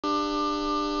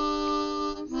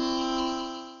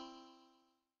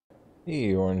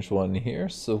Hey, Orange One here.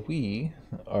 So we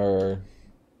are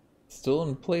still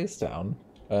in Playstown,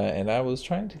 and I was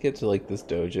trying to get to like this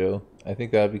dojo. I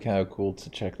think that'd be kind of cool to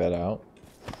check that out.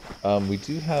 We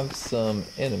do have some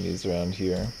enemies around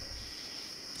here,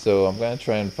 so I'm gonna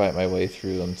try and fight my way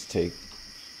through them to take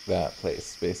that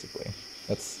place. Basically,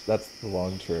 that's the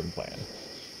long-term plan.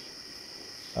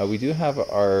 We do have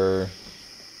our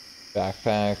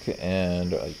backpack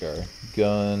and like our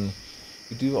gun.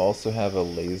 We do also have a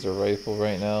laser rifle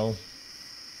right now,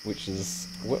 which is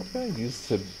what we're going to use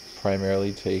to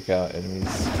primarily take out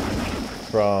enemies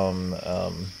from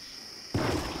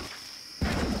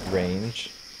range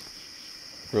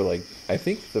for like I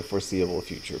think the foreseeable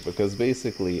future, because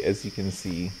basically, as you can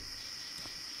see,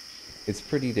 it's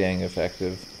pretty dang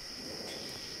effective,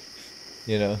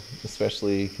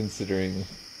 especially considering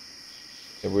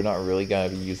that we're not really going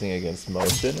to be using it against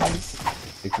most enemies.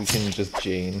 Like we can just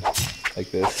Jane like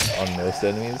this on most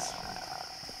enemies.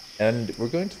 And we're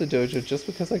going to the dojo just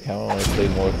because I kind of want to play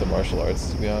more with the martial arts,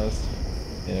 to be honest.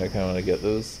 I kind of want to get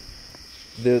those.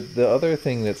 The other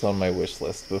thing that's on my wish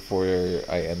list before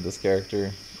I end this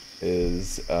character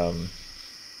is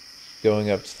going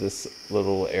up to this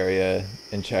little area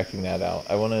and checking that out.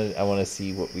 I wanna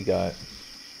see what we got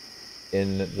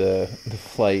in the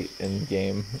flight in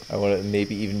game. I want to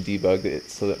maybe even debug it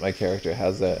so that my character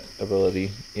has that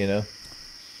ability,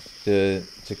 to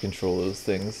control those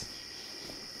things.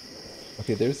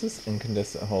 Okay, there's this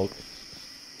incandescent Hulk.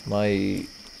 My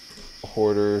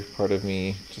hoarder part of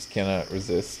me just cannot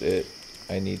resist it.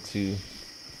 I need to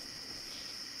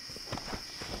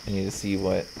see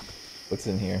what's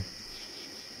in here.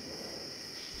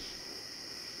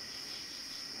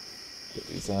 Get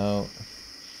these out.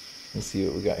 Let's see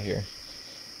what we got here.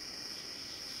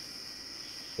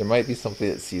 There might be something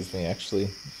that sees me,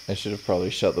 actually. I should have probably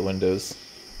shut the windows.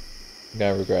 I'm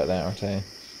gonna regret that, aren't I?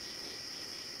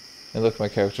 And look, my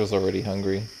character's already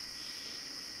hungry.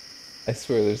 I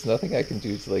swear, there's nothing I can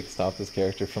do to, like, stop this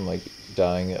character from, like,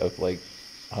 dying of, like,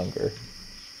 hunger.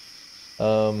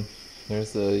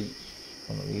 There's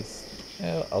one of these.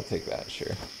 Yeah, I'll take that,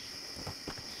 sure.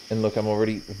 And look, I'm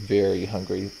already very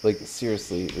hungry. Like,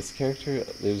 seriously, this character,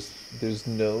 there's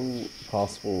no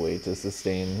possible way to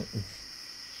sustain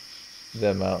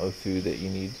the amount of food that you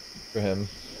need for him.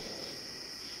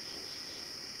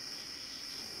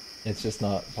 It's just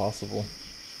not possible.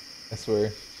 I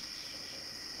swear.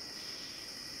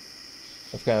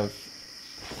 I've kind of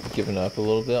given up a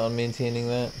little bit on maintaining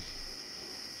that.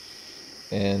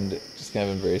 And just kind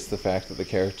of embrace the fact that the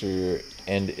character,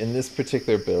 and in this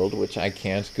particular build, which I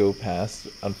can't go past,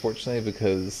 unfortunately,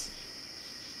 because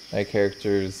my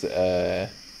character's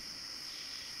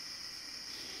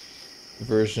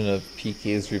version of PK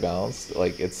is rebalanced.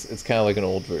 Like it's kind of like an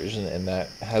old version, and that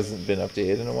hasn't been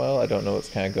updated in a while. I don't know what's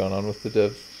kind of going on with the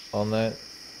dev on that.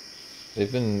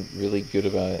 They've been really good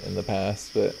about it in the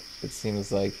past, but it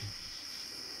seems like,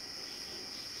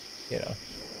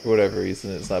 for whatever reason,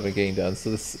 it's not been getting done.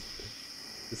 So this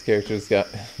character's got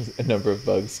a number of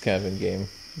bugs kind of in game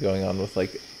going on with like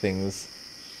things.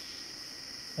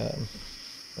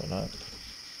 Whatnot.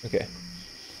 Okay.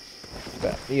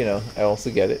 But I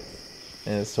also get it,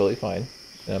 and it's totally fine,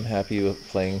 and I'm happy with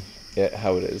playing it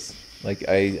how it is. Like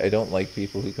I don't like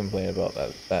people who complain about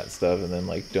that stuff and then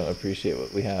like don't appreciate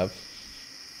what we have.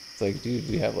 It's like, dude,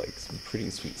 we have like some pretty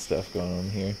sweet stuff going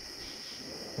on here.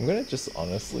 I'm gonna just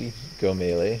honestly go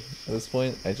melee at this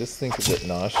point. I just think that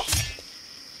Nosh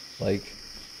like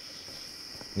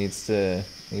needs to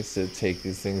take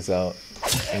these things out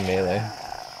in melee.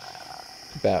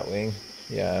 Batwing,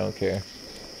 yeah, I don't care.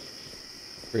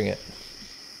 Bring it.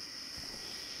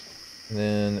 And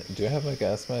then, do I have my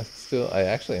gas mask still? I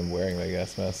actually am wearing my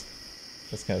gas mask.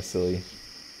 That's kind of silly.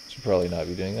 Should probably not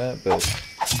be doing that, but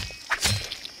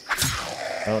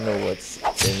I don't know what's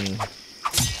in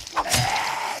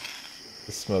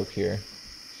the smoke here.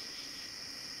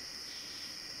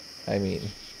 I mean,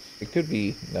 it could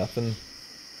be nothing,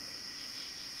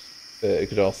 but it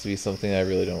could also be something I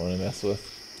really don't want to mess with.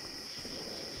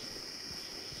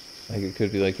 Like it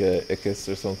could be like a Icus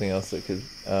or something else that could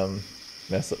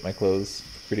mess up my clothes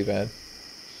pretty bad.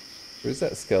 Where's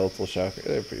that skeletal shocker?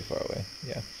 They're pretty far away.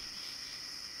 Yeah.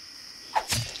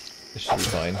 This should be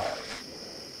fine.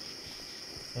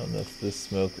 I don't know if this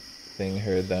smoke thing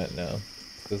heard that. No.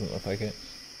 Doesn't look like it.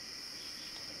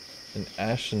 An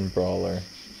Ashen Brawler.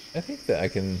 I think that I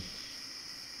can...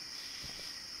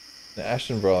 The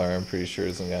Ashen Brawler, I'm pretty sure,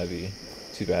 isn't gonna be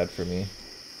too bad for me.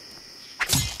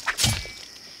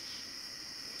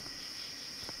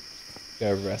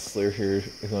 Got a wrestler here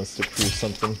who wants to prove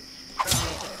something.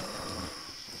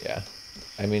 Yeah.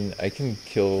 I mean, I can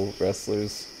kill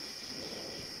wrestlers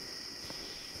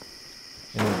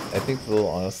think they'll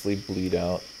honestly bleed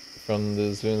out from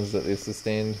those wounds that they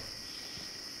sustained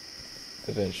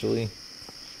eventually.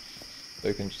 So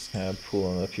I can just kind of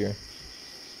pull them up here.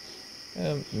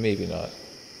 Maybe not.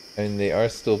 I mean, they are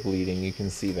still bleeding, you can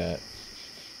see that.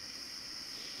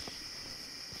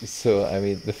 So, I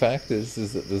mean, the fact is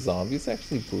that the zombies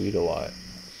actually bleed a lot.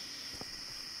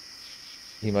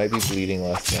 He might be bleeding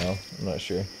less now, I'm not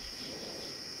sure.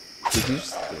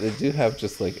 They do have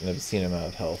just like an obscene amount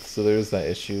of health, so there's that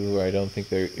issue where I don't think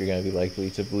you're going to be likely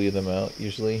to bleed them out,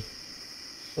 usually.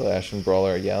 Oh, Ashen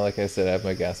Brawler, yeah, like I said, I have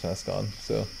my gas mask on,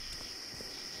 so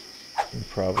I can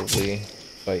probably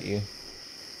fight you.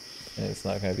 And it's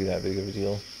not going to be that big of a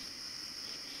deal.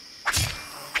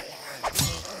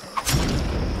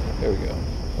 There we go.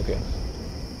 Okay.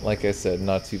 Like I said,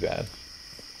 not too bad.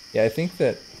 Yeah, I think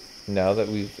that now that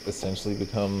we've essentially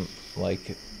become,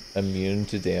 like, immune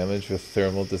to damage with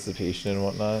thermal dissipation and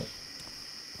whatnot,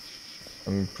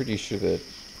 I'm pretty sure that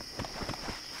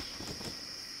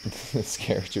this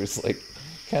character is, like,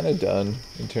 kind of done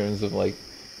in terms of, like...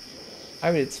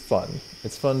 I mean, it's fun.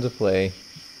 It's fun to play.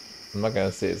 I'm not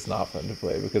gonna say it's not fun to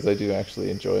play, because I do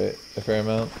actually enjoy it a fair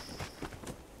amount.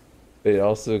 But it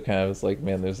also kind of is like,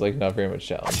 man, there's like not very much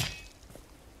challenge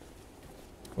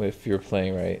if you're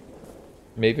playing right.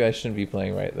 Maybe I shouldn't be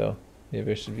playing right though.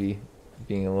 Maybe I should be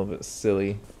being a little bit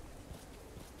silly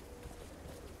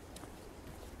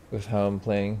with how I'm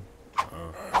playing.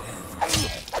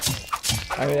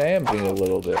 I mean, I am being a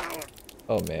little bit.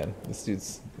 Oh man, this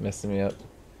dude's messing me up.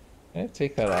 Can I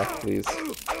take that off, please?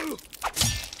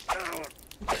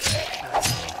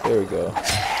 There we go.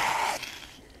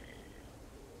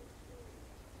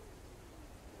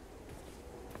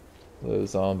 Hello,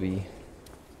 zombie.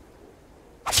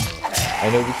 I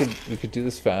know we could do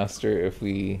this faster if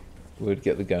we would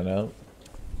get the gun out.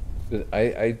 But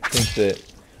I think that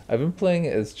I've been playing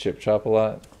as Chip Chop a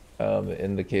lot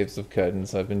in the Caves of Cud,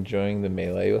 so I've been enjoying the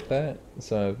melee with that.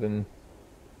 So I've been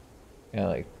kind of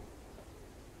like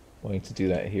wanting to do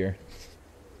that here.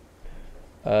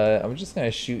 I'm just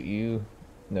gonna shoot you.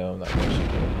 No, I'm not gonna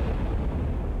shoot you.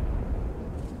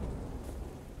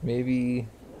 Maybe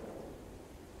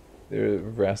the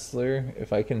wrestler,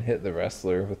 if I can hit the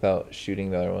wrestler without shooting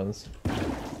the other ones.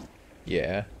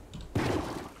 Yeah.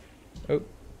 Oh.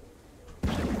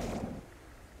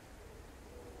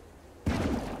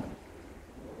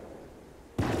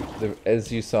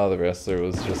 As you saw, the wrestler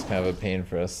was just kind of a pain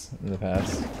for us in the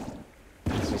past.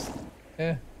 It's just,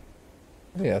 I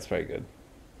think that's probably good.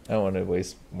 I don't want to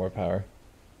waste more power.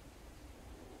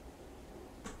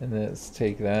 And then let's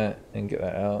take that and get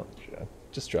that out.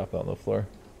 Just drop it on the floor.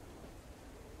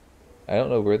 I don't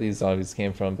know where these zombies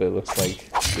came from, but it looks like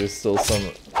there's still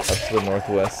some up to the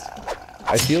northwest.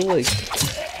 I feel like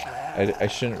I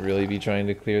shouldn't really be trying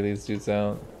to clear these dudes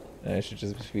out. I should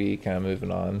just be kind of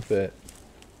moving on, but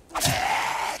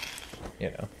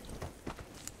you know.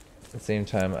 At the same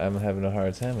time, I'm having a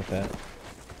hard time with that.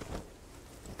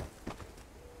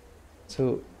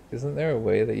 So, isn't there a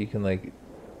way that you can, like,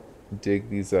 dig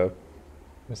these up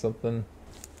or something?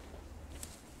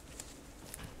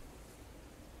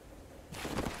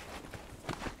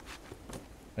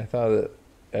 I thought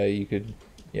that you could,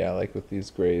 yeah, like with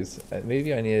these grays.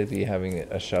 Maybe I need to be having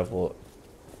a shovel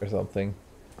or something.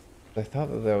 I thought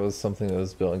that that was something that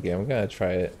was built in game. I'm gonna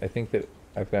try it. I think that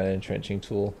I've got an entrenching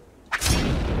tool. I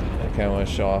kind of want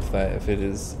to show off that if it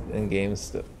is in game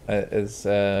stuff, as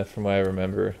from what I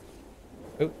remember.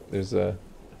 Oh, there's a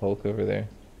Hulk over there.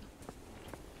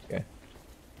 Okay.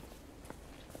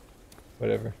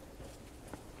 Whatever.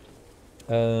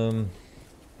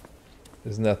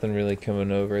 There's nothing really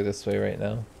coming over this way right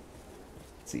now.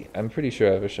 Let's see, I'm pretty sure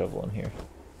I have a shovel in here.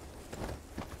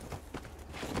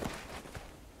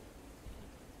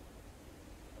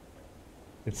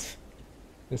 It's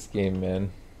this game,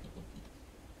 man.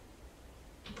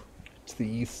 To the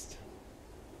east.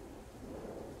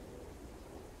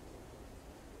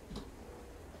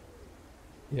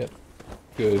 Yep.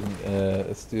 Good.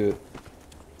 Let's do it.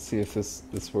 See if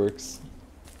this works.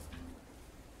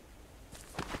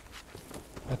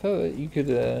 I thought that you could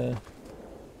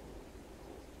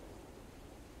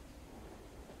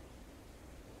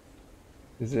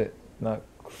is it not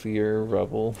clear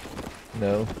rubble?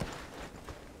 No.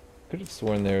 Could have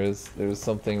sworn there was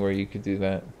something where you could do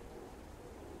that.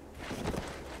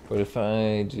 What if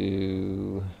I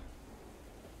do...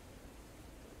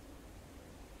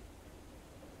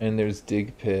 And there's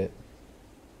dig pit.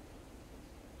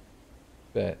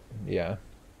 But, yeah.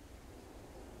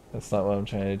 That's not what I'm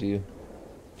trying to do.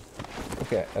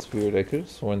 Okay, that's weird. I could have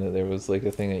sworn that there was like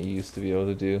a thing that you used to be able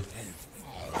to do.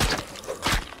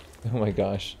 Oh my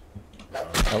gosh.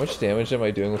 How much damage am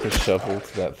I doing with a shovel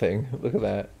to that thing? Look at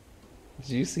that.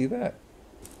 Did you see that?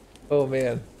 Oh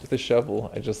man, with a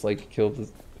shovel, I just like killed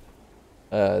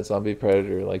the zombie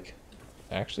predator like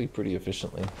actually pretty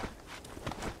efficiently.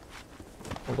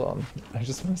 Hold on, I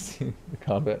just want to see the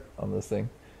combat on this thing.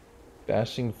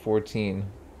 Bashing 14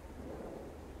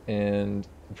 and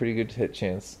a pretty good hit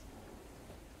chance.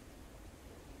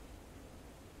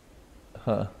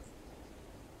 Huh.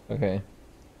 Okay.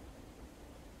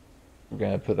 We're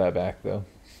gonna put that back though.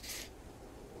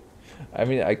 I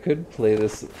mean, I could play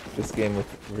this game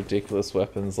with ridiculous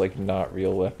weapons, like not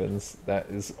real weapons. That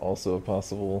is also a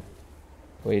possible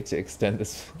way to extend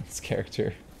this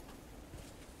character.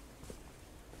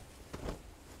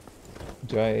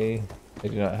 I do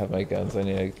not have my guns. I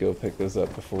need to go pick those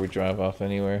up before we drive off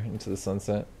anywhere into the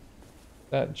sunset.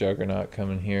 That juggernaut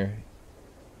coming here.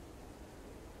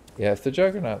 Yeah, if the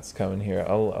juggernaut's coming here,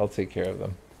 I'll take care of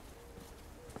them.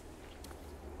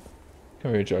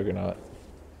 Come here, juggernaut.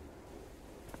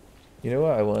 You know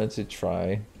what I wanted to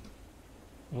try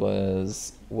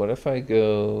was, what if I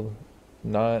go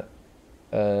not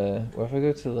what if I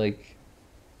go to like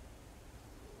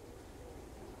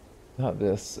not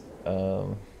this, yeah,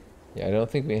 I don't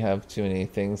think we have too many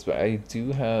things, but I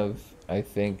do have, I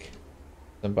think,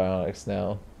 some bionics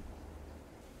now.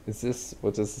 Is this,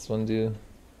 what does this one do?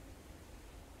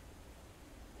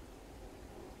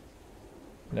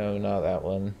 No, not that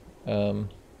one.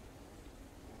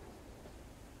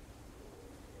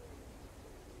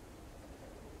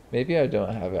 Maybe I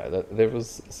don't have it. There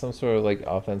was some sort of like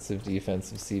offensive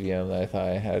defensive CDM that I thought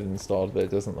I had installed, but it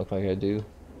doesn't look like I do.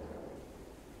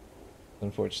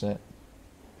 Unfortunate.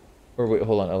 Or wait,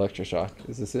 hold on, electroshock.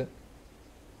 Is this it?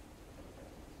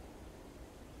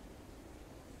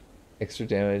 Extra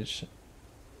damage.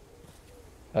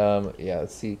 Yeah,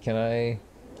 let's see. I'm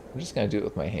just gonna do it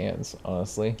with my hands,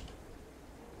 honestly.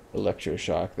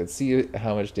 Electroshock. Let's see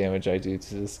how much damage I do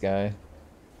to this guy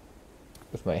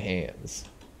with my hands.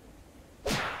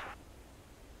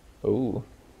 Oh,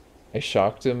 I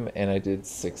shocked him and I did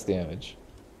 6 damage.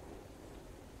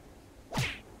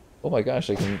 Oh my gosh,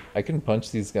 I can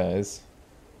punch these guys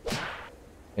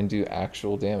and do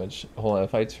actual damage. Hold on,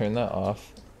 if I turn that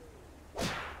off.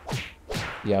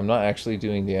 Yeah, I'm not actually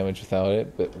doing damage without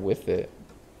it, but with it.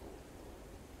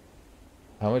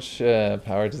 How much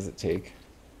power does it take?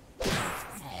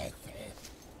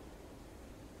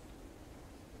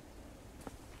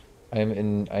 I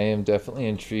am definitely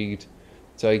intrigued.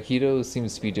 So Aikido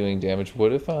seems to be doing damage.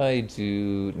 What if I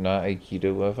do not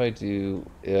Aikido? What if I do,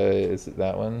 is it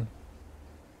that one?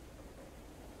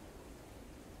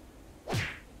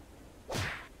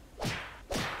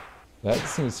 That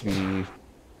seems to be,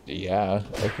 yeah,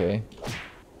 okay.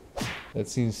 That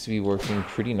seems to be working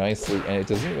pretty nicely, and it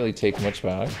doesn't really take much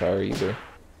power either.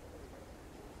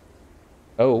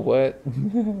 Oh, what?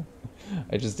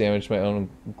 I just damaged my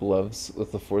own gloves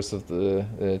with the force of the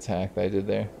attack that I did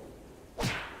there.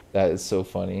 That is so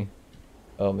funny.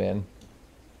 Oh man.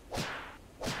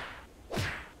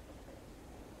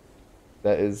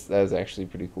 That is actually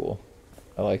pretty cool.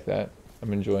 I like that.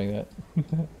 I'm enjoying that.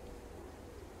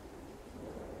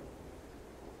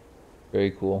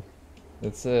 Very cool.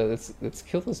 Let's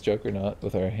kill this juggernaut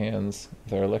with our hands,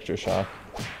 with our electroshock.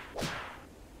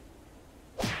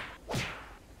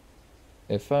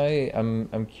 If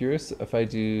I'm curious if I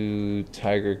do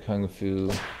Tiger Kung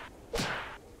Fu,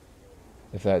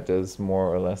 if that does more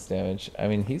or less damage. I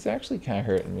mean, he's actually kind of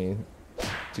hurting me,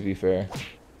 to be fair.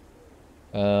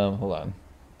 Hold on.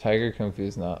 Tiger Kung Fu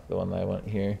is not the one that I want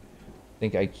here. I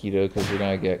think Aikido, because we're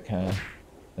gonna get kind of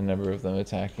a number of them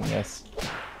attacking us.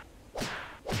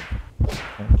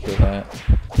 I'll kill that.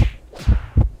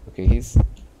 Okay, he's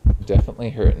definitely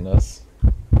hurting us.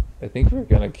 I think we're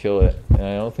gonna kill it, and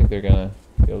I don't think they're gonna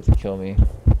be able to kill me.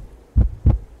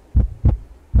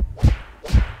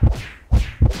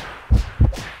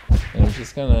 And I'm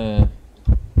just gonna...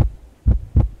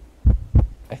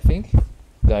 I think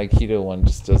the Aikido one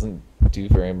just doesn't do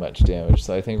very much damage,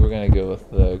 so I think we're gonna go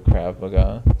with the Krav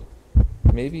Maga.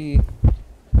 Maybe...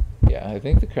 yeah, I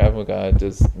think the Krav Maga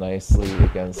does nicely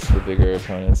against the bigger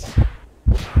opponents.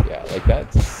 Yeah, like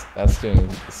that's doing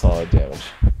solid damage,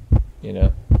 you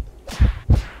know?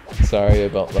 Sorry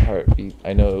about the heartbeat.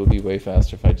 I know it would be way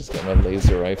faster if I just got my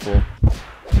laser rifle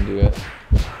and do it.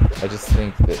 I just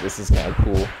think that this is kind of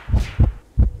cool.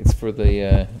 It's for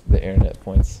the internet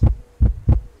points,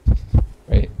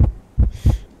 right?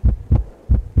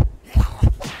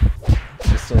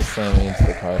 Just don't slam me into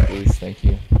the car, please. Thank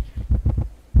you.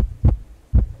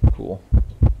 Cool.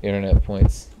 Internet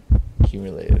points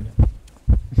accumulated.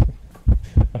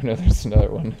 Oh no, there's another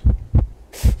one.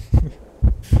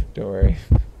 Don't worry.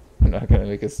 I'm not gonna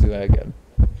make us do that again.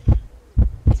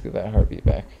 Let's get that heartbeat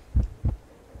back.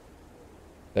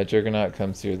 That Juggernaut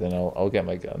comes here, then I'll get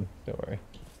my gun. Don't worry.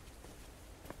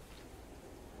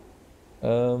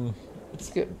 Let's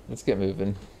get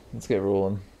moving. Let's get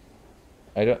rolling.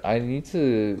 I need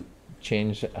to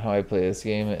change how I play this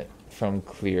game from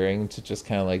clearing to just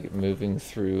kind of like moving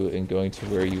through and going to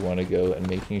where you want to go and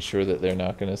making sure that they're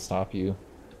not going to stop you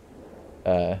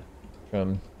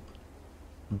from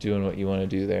doing what you want to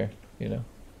do there, you know?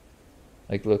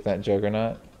 Like, look, that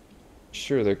Juggernaut.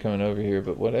 Sure, they're coming over here,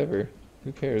 but whatever.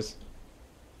 Who cares?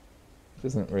 It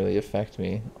doesn't really affect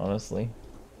me, honestly.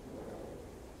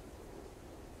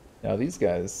 Now these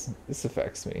guys, this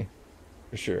affects me,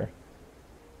 for sure.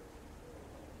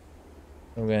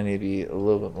 I'm gonna need to be a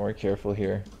little bit more careful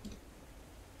here.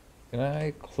 Can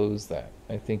I close that?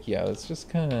 I think, yeah, let's just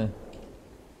kind of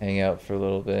hang out for a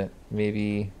little bit.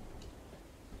 Maybe,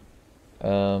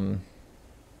 have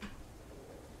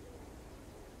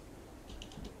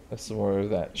some more of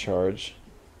that charge.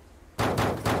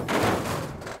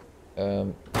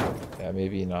 Yeah,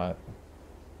 maybe not.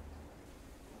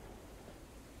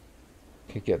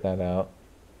 Could get that out.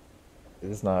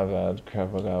 It's not a valid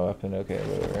Krav Maga weapon. Okay,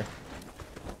 whatever.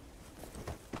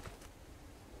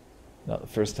 Not the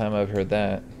first time I've heard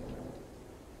that.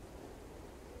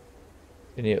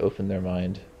 They need to open their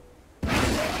mind.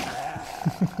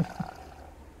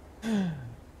 Oh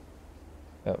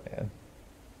man.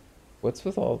 What's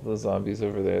with all the zombies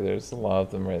over there? There's a lot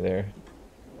of them right there.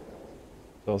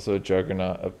 There's also a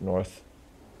Juggernaut up north.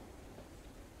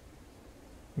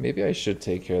 Maybe I should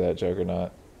take care of that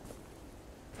Juggernaut.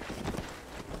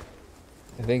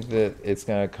 I think that it's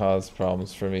gonna cause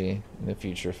problems for me in the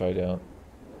future if I don't.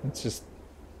 It's just...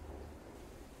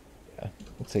 yeah,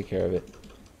 we'll take care of it.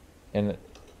 And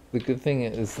the good thing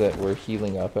is that we're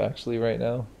healing up actually right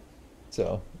now.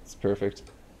 So, it's perfect.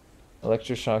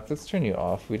 Electroshock, let's turn you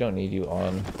off. We don't need you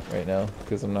on right now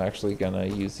because I'm not actually gonna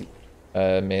use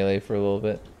melee for a little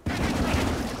bit.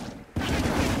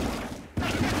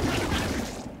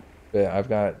 But I've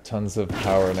got tons of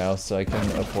power now, so I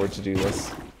can afford to do this.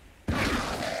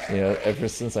 You know, ever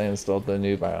since I installed the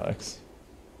new bionics.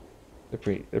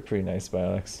 They're pretty nice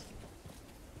bionics.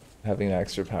 Having the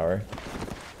extra power.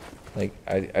 Like,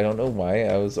 I don't know why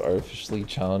I was artificially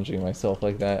challenging myself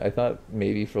like that. I thought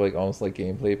maybe for like almost like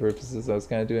gameplay purposes I was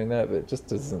kind of doing that, but it just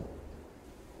doesn't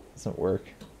work.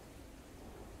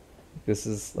 This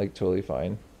is like totally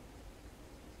fine.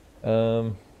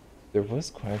 There was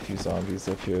quite a few zombies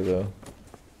up here though.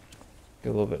 Get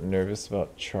a little bit nervous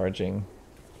about charging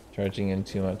in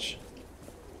too much.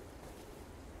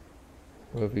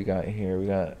 What have we got here? We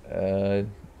got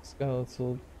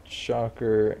skeletal,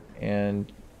 shocker,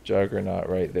 and Juggernaut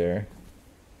right there.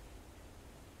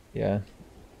 Yeah.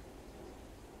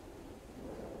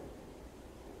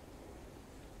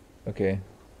 Okay.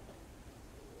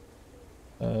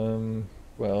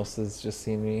 What else has just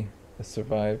seen me? A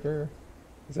survivor?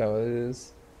 Is that what it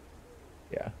is?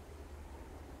 Yeah.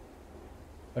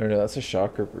 I don't know, that's a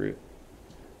shocker brute.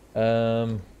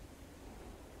 Well,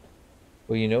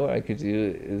 you know what I could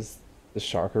do is the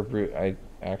shocker brute, I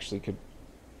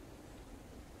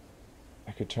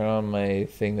could turn on my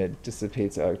thing that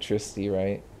dissipates electricity,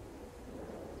 right?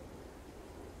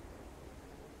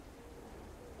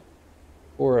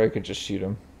 Or I could just shoot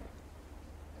him.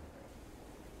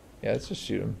 Yeah, let's just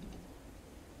shoot him.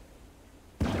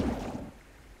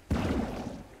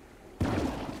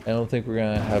 I don't think we're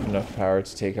gonna have enough power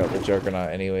to take out the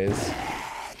Juggernaut anyways.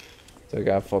 So I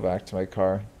gotta fall back to my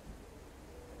car.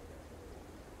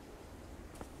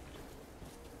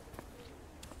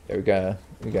 Yeah,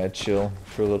 we gotta chill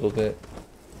for a little bit.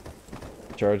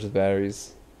 Charge the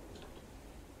batteries.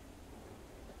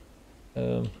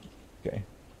 Okay.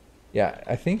 Yeah,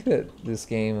 I think that this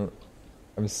game,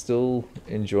 I'm still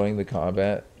enjoying the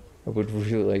combat. I would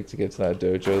really like to get to that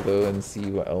dojo though and see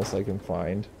what else I can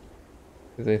find.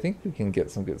 Because I think we can get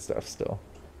some good stuff still.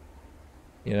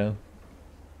 You know?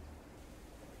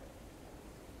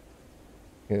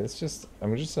 Okay,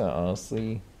 I'm just gonna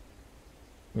honestly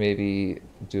maybe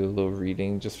do a little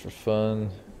reading just for fun.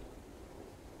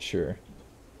 Sure.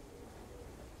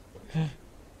 I'm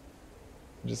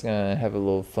just gonna have a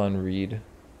little fun read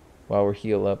while we're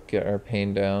heal up, get our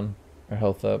pain down, our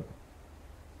health up.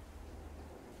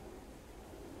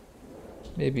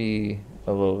 Maybe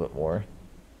a little bit more.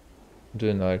 Do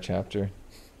another chapter.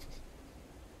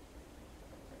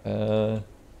 Yeah.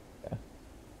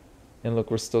 And look,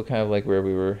 we're still kind of like where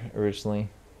we were originally.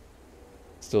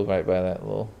 Still right by that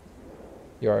little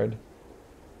yard.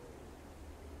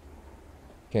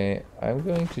 Okay, I'm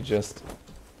going to just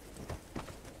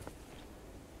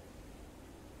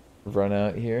run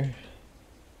out here.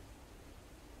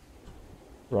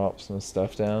 Drop some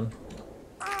stuff down.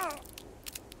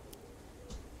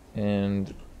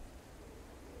 And,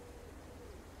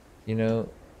 you know,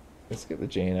 let's get the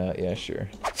Jane out. Yeah, sure.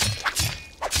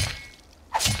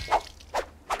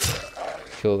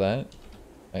 Kill that.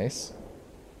 Nice.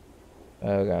 We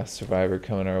got a survivor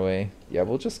coming our way. Yeah,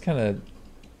 we'll just kind of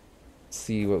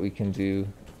see what we can do.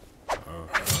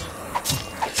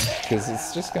 Because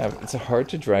it's just it's hard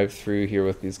to drive through here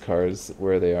with these cars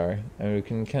where they are. I mean, we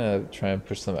can kind of try and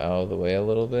push them out of the way a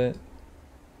little bit.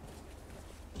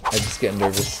 I just get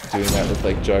nervous doing that with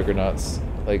like juggernauts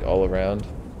like all around,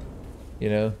 you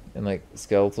know, and like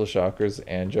skeletal shockers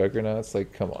and juggernauts.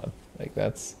 Like, come on, like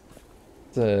that's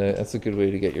a good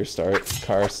way to get your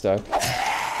car stuck.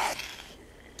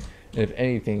 And if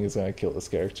anything is gonna kill this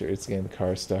character, it's getting the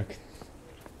car stuck,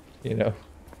 you know.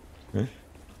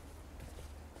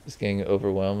 Just getting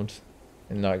overwhelmed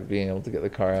and not being able to get the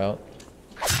car out.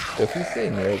 So if we stay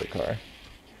near the car,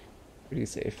 pretty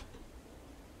safe.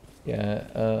 Yeah,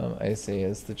 I say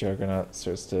as the Juggernaut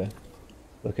starts to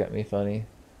look at me funny.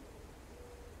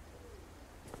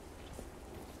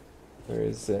 Where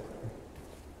is it?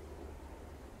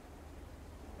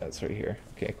 That's right here.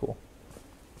 Okay, cool.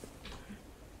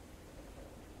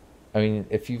 I mean,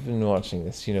 if you've been watching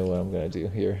this, you know what I'm gonna do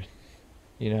here.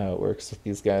 You know how it works with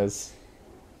these guys.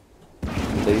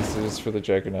 Lasers for the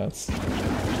Juggernauts.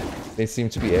 They seem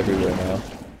to be everywhere now.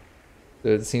 So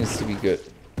it seems to be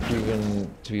proven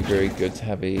to be very good to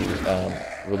have a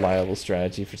reliable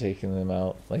strategy for taking them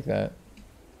out like that.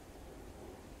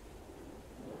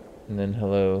 And then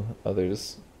hello,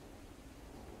 others.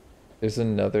 There's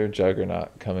another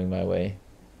Juggernaut coming my way.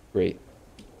 Great.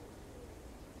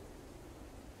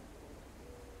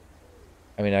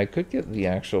 I mean, I could get the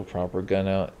actual proper gun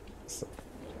out. So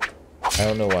I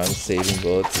don't know why I'm saving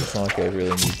bullets. It's not like I really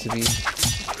need to be.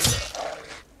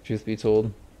 Truth be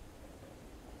told.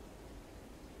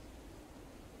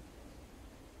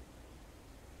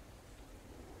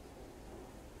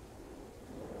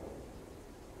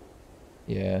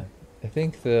 Yeah, I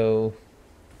think though.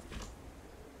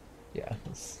 Yeah,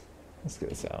 let's get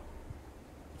this out.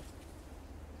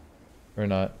 Or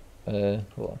not. Hold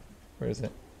on. Where is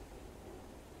it?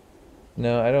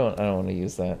 No, I don't want to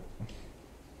use that.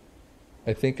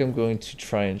 I think I'm going to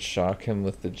try and shock him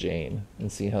with the Jane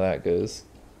and see how that goes.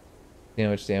 See how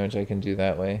much damage I can do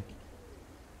that way.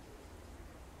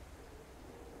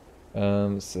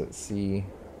 So let's see.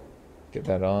 Get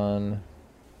that on.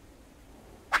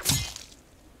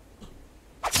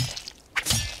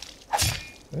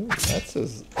 Ooh, that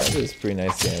is pretty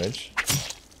nice damage.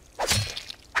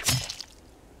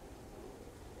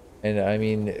 And I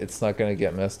mean, it's not gonna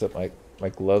get messed up like my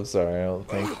gloves are, I don't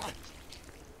think.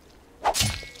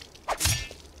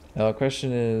 Now the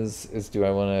question is do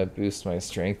I want to boost my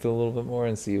strength a little bit more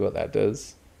and see what that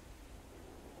does?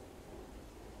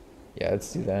 Yeah,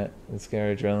 let's do that. Let's get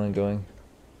our adrenaline going.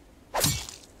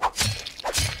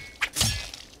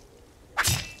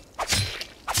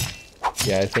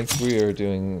 Yeah, I think we are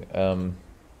doing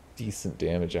decent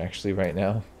damage actually right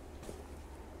now.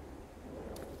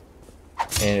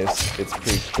 And it's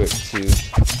pretty quick too.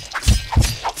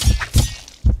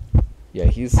 Yeah,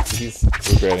 he's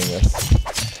regretting this.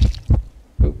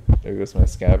 Oop, there goes my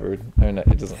scabbard. Or no,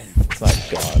 it's not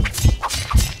gone.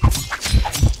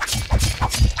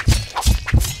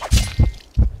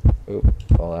 Oop,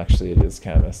 well actually it is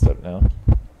kind of messed up now.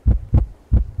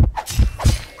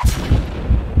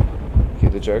 Okay,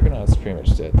 the Juggernaut's pretty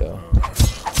much dead though.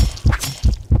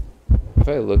 If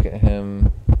I look at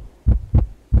him,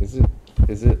 is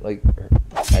it like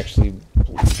actually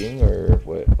bleeding or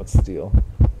what's the deal?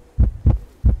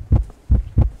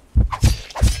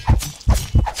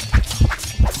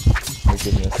 My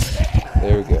goodness.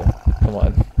 There we go. Come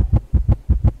on.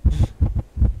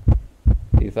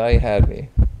 He thought he had me.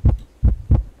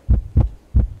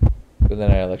 But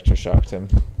then I electroshocked him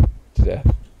to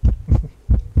death.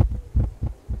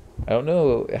 I don't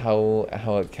know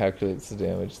how it calculates the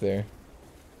damage there.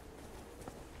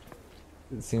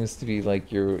 It seems to be like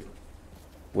your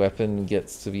weapon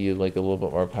gets to be like a little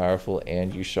bit more powerful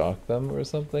and you shock them or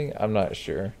something. I'm not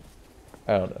sure.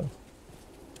 I don't know.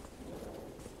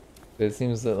 But it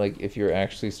seems that like if you're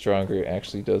actually stronger, it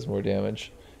actually does more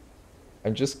damage.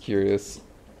 I'm just curious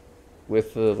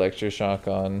with the electroshock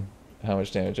on how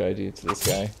much damage I do to this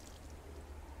guy.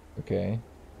 Okay.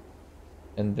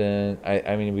 And then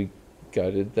I mean we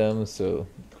gutted them, so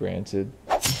granted.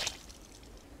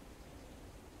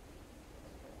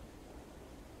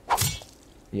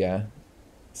 Yeah.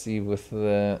 See, with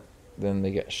the then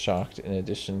they get shocked in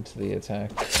addition to the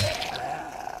attack.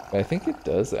 But I think it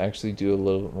does actually do a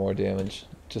little bit more damage.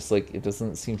 Just like it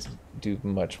doesn't seem to do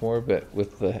much more, but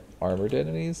with the armored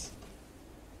enemies,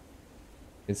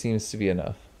 it seems to be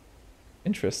enough.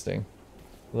 Interesting.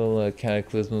 A little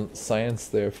Cataclysm science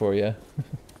there for you.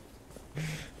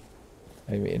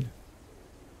 I mean,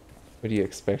 what do you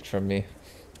expect from me?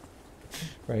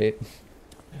 Right?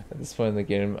 At this point in the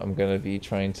game, I'm gonna be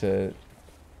trying to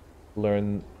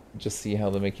learn, just see how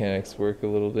the mechanics work a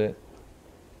little bit.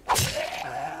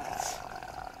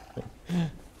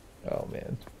 Oh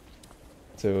man.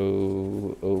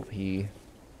 So OP.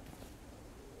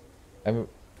 I'm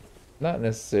not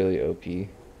necessarily OP.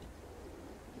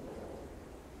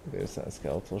 There's that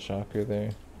skeletal shocker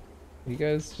there. Are you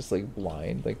guys just like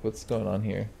blind? Like what's going on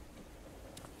here?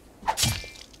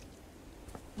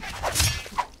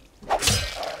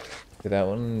 That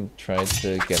one tried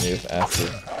to get me with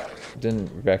acid. Didn't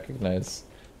recognize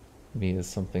me as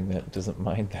something that doesn't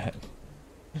mind that.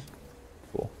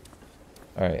 Cool.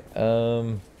 Alright,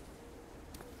 so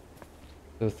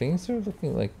things are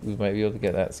looking like we might be able to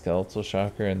get that skeletal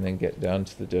shocker and then get down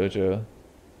to the dojo.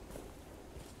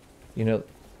 You know,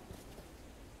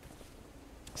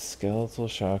 skeletal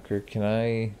shocker, can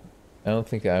I don't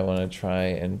think I want to try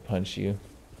and punch you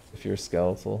if you're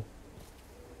skeletal.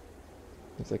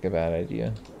 It's like a bad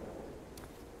idea.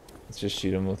 Let's just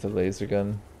shoot him with a laser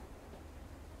gun.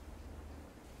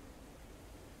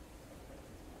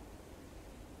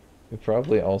 We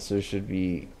probably also should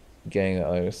be getting the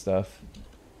other stuff.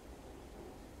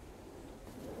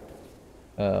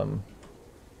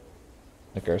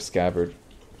 Like our scabbard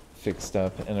fixed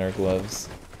up and our gloves.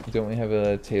 Don't we have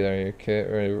a tailor kit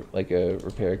or like a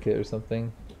repair kit or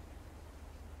something?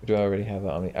 Or do I already have it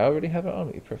on me? I already have it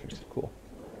on me. Perfect. Cool.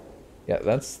 Yeah,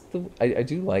 that's the... I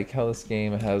do like how this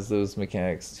game has those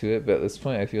mechanics to it, but at this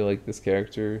point I feel like this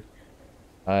character...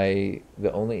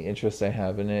 the only interest I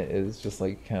have in it is just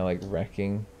like kind of like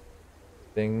wrecking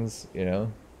things, you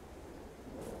know?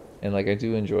 And like I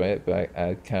do enjoy it, but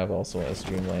I kind of also want to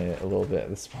streamline it a little bit at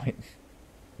this point.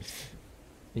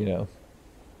 You know?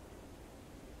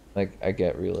 Like I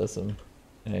get realism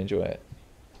and I enjoy it.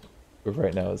 But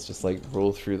right now it's just like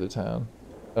roll through the town.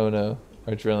 Oh no,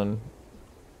 our adrenaline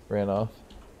ran off.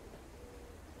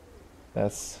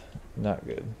 That's not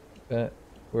good. But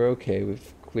we're okay,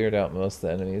 we've cleared out most of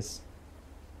the enemies.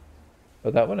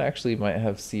 Oh, that one actually might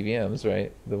have CVMs,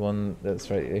 right? The one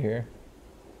that's right here.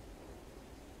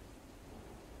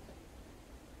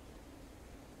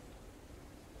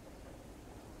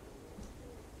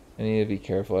 I need to be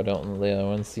careful, I don't want the other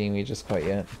one seeing me just quite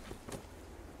yet.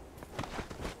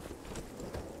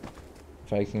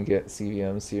 If I can get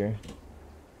CVMs here.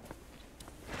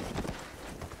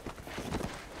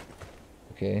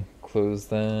 Okay, close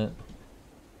that.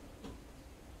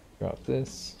 Drop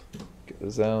this. Get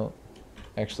this out.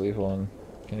 Actually, hold on.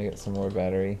 Can I get some more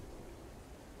battery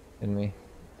in me?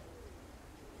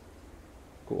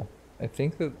 Cool. I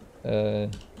think that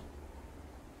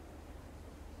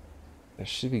that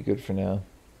should be good for now.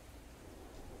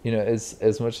 You know,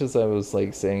 as much as I was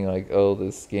like saying like, oh,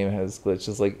 this game has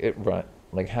glitches, like it run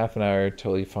like half an hour,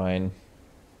 totally fine.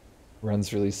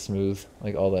 Runs really smooth.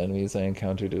 Like all the enemies I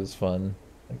encountered, it was fun.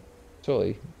 Like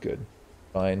totally good,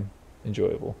 fine,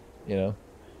 enjoyable. You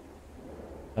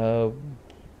know.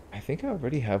 I think I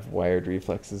already have wired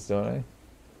reflexes, don't I?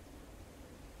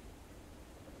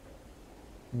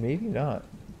 Maybe not.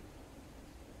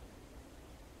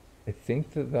 I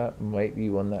think that might be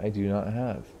one that I do not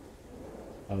have.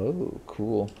 Oh,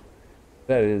 cool.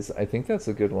 That is, I think that's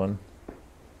a good one.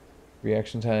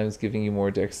 Reaction times giving you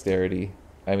more dexterity.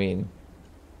 I mean,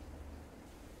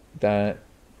 that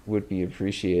would be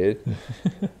appreciated.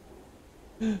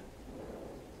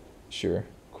 Sure,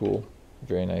 cool,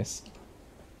 very nice.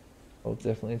 I'll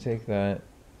definitely take that.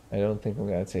 I don't think I'm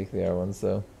gonna take the other ones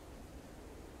though.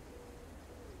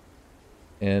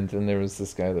 And then there was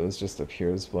this guy that was just up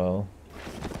here as well.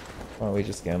 Why don't we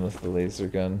just get him with the laser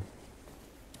gun?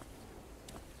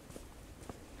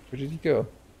 Where did he go?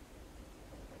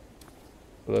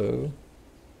 Hello?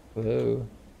 Hello?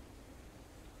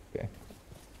 Okay.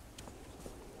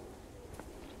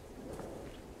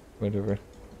 Whatever.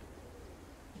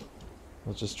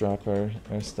 We'll just drop our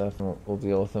stuff and we'll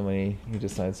deal with him when he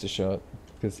decides to show up.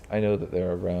 Because I know that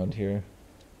they're around here.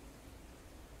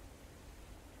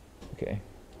 Okay.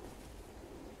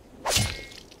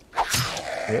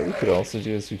 What we could also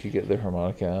do is we could get the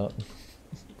harmonica out.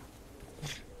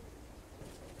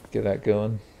 Get that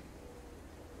going.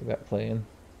 Get that playing.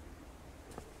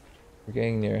 We're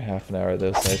getting near half an hour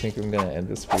though, so I think I'm going to end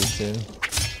this pretty soon.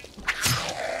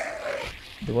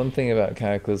 The one thing about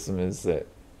Cataclysm is that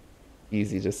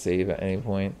easy to save at any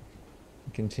point.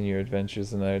 Continue your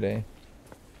adventures another day.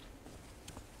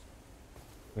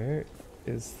 Where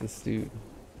is this dude?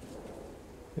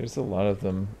 There's a lot of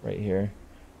them right here.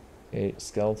 A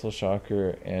skeletal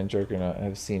shocker and juggernaut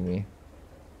have seen me.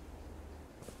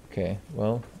 Okay,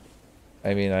 well,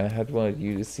 I mean, I had wanted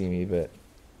you to see me, but...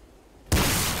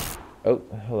 Oh,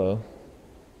 hello.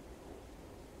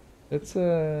 Let's,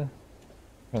 turn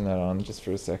that on just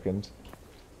for a second.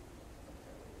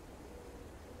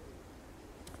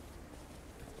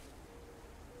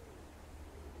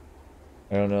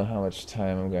 I don't know how much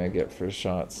time I'm gonna get for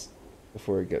shots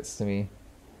before it gets to me.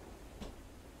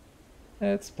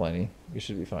 It's plenty. You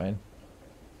should be fine.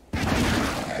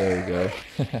 There we go.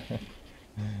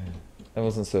 That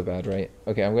wasn't so bad, right?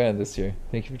 Okay, I'm gonna end this here.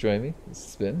 Thank you for joining me. This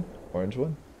has been Orange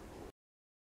One.